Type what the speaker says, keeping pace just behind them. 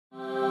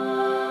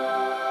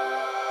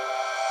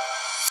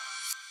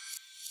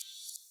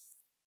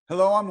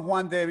Hello, I'm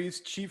Juan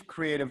Davies, Chief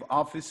Creative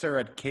Officer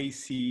at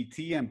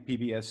KCET and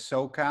PBS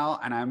SoCal,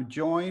 and I'm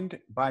joined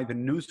by the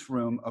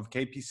newsroom of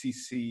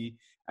KPCC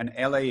and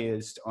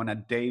LAist on a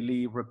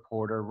daily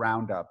Reporter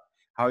Roundup.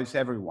 How is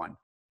everyone?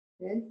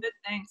 Good,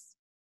 thanks.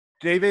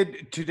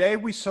 David, today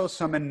we saw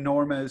some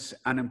enormous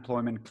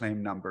unemployment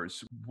claim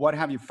numbers. What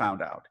have you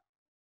found out?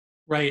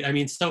 Right. I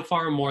mean, so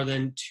far, more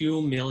than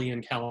 2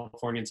 million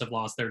Californians have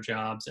lost their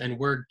jobs, and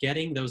we're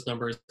getting those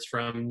numbers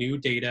from new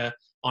data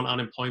on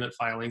unemployment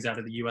filings out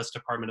of the U.S.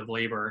 Department of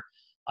Labor.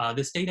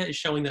 This data is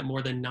showing that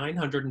more than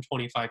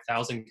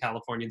 925,000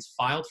 Californians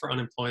filed for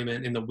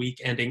unemployment in the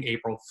week ending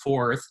April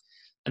 4th,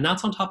 and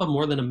that's on top of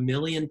more than 1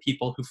 million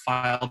people who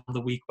filed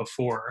the week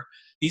before.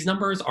 These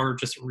numbers are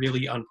just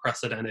really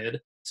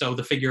unprecedented. So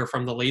the figure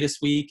from the latest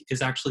week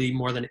is actually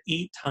more than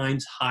 8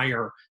 times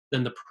higher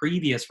than the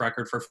previous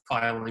record for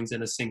filings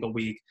in a single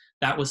week.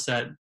 That was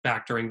set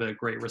back during the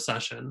Great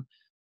Recession.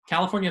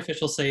 California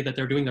officials say that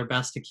they're doing their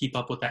best to keep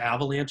up with the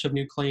avalanche of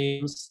new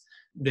claims.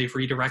 They've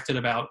redirected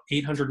about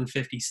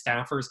 850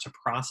 staffers to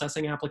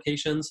processing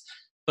applications,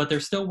 but they're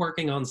still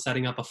working on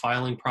setting up a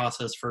filing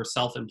process for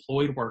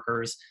self-employed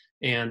workers.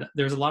 And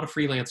there's a lot of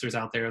freelancers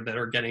out there that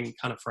are getting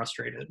kind of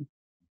frustrated.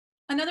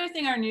 Another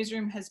thing our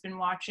newsroom has been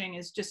watching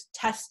is just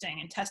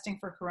testing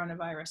for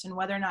coronavirus and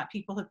whether or not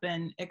people have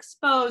been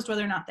exposed,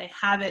 whether or not they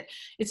have it.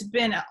 It's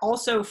been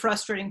also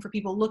frustrating for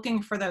people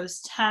looking for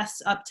those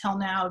tests up till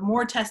now.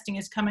 More testing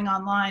is coming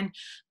online.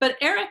 But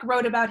Erick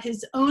wrote about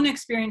his own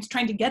experience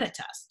trying to get a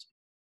test.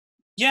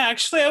 Yeah,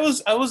 actually,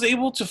 I was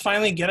able to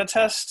finally get a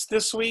test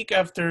this week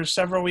after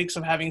several weeks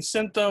of having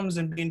symptoms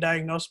and being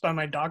diagnosed by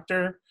my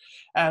doctor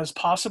as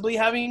possibly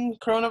having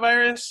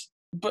coronavirus.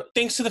 But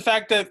thanks to the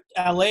fact that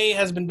LA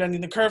has been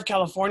bending the curve,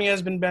 California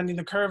has been bending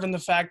the curve, and the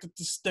fact that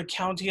the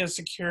county has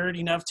secured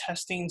enough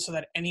testing so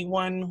that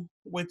anyone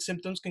with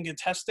symptoms can get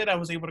tested, I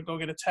was able to go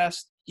get a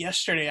test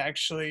yesterday,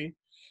 actually.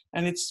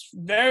 And it's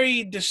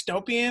very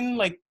dystopian,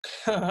 like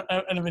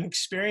of an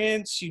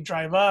experience. You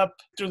drive up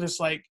through this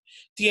like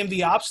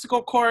DMV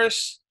obstacle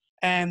course,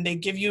 and they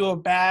give you a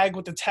bag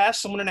with the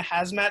test. Someone in a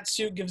hazmat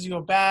suit gives you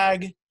a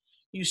bag.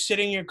 You sit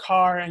in your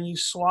car and you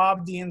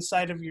swab the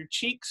inside of your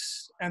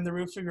cheeks and the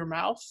roof of your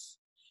mouth,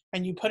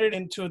 and you put it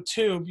into a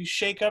tube. You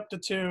shake up the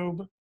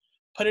tube,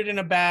 put it in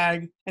a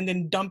bag, and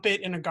then dump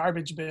it in a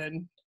garbage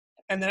bin.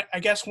 And then I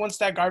guess once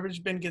that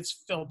garbage bin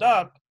gets filled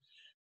up,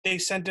 they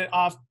sent it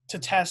off to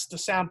test the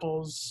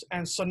samples.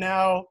 And so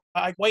now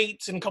I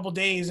wait in a couple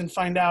days and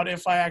find out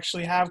if I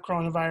actually have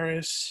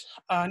coronavirus.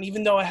 And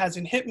even though it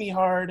hasn't hit me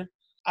hard,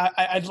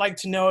 I'd like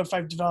to know if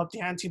I've developed the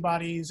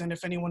antibodies and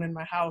if anyone in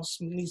my house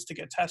needs to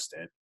get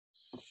tested.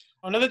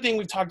 Another thing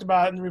we've talked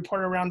about in the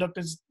Reporter Roundup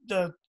is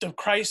the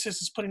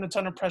crisis is putting a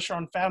ton of pressure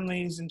on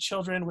families and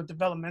children with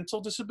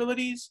developmental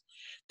disabilities.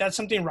 That's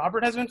something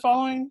Robert has been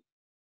following.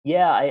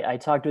 Yeah, I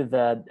talked with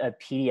a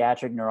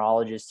pediatric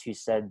neurologist who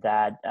said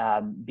that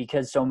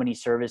because so many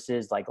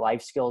services like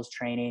life skills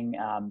training,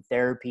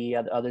 therapy,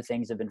 other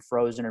things have been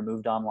frozen or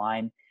moved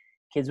online,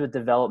 kids with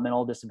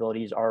developmental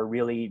disabilities are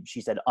really,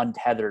 she said,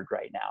 untethered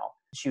right now.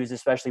 She was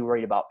especially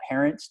worried about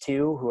parents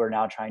too, who are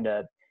now trying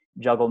to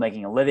juggle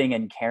making a living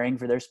and caring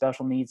for their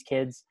special needs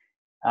kids.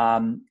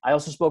 I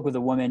also spoke with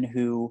a woman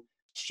who,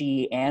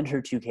 she and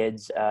her 2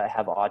 kids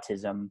have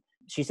autism.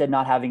 She said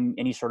not having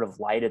any sort of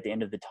light at the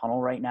end of the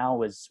tunnel right now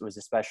was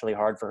especially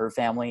hard for her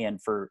family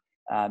and for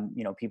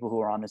people who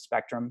are on the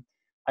spectrum.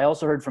 I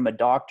also heard from a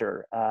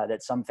doctor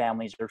that some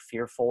families are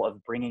fearful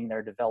of bringing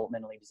their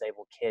developmentally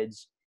disabled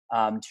kids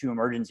to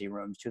emergency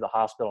rooms, to the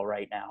hospital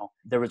right now.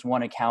 There was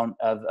one account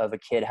of a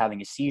kid having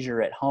a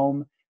seizure at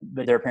home,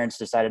 but their parents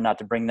decided not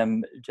to bring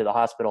them to the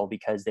hospital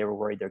because they were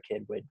worried their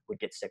kid would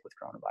get sick with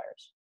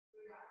coronavirus.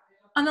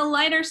 On the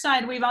lighter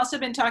side, we've also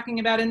been talking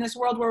about in this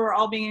world where we're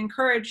all being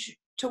encouraged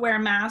to wear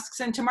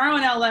masks. And tomorrow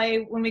in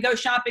LA, when we go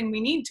shopping,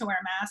 we need to wear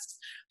masks.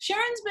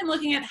 Sharon's been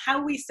looking at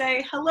how we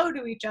say hello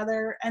to each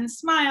other and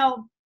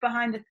smile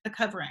behind the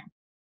covering.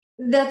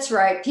 That's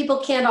right. People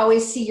can't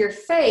always see your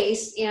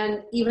face.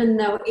 And even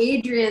though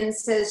Adriene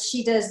says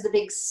she does the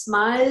big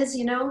smiles,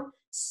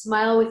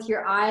 smile with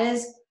your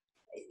eyes.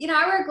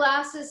 I wear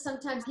glasses.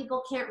 Sometimes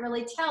people can't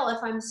really tell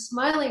if I'm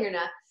smiling or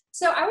not.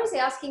 So I was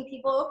asking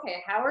people,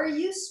 okay, how are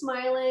you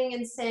smiling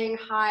and saying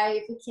hi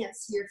if we can't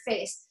see your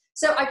face?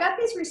 So I got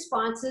these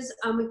responses.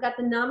 We've got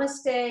the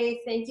namaste,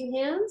 thank you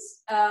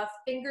hands,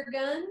 finger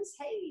guns,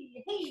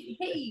 hey, hey,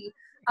 hey,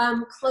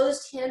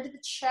 closed hand to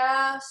the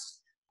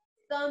chest,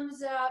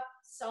 thumbs up,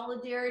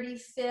 solidarity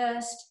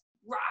fist,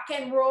 rock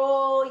and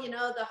roll,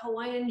 the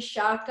Hawaiian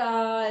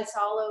shaka, it's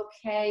all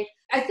okay.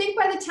 I think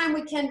by the time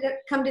we can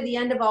come to the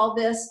end of all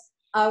this,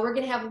 we're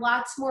going to have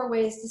lots more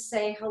ways to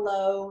say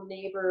hello,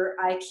 neighbor,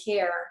 I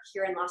care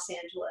here in Los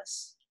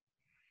Angeles.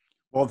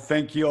 Well,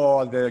 thank you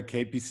all, the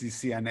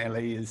KPCC and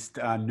LAist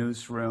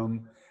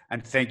newsroom,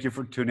 and thank you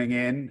for tuning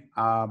in.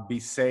 Be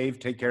safe,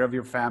 take care of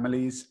your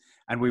families,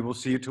 and we will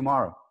see you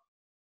tomorrow.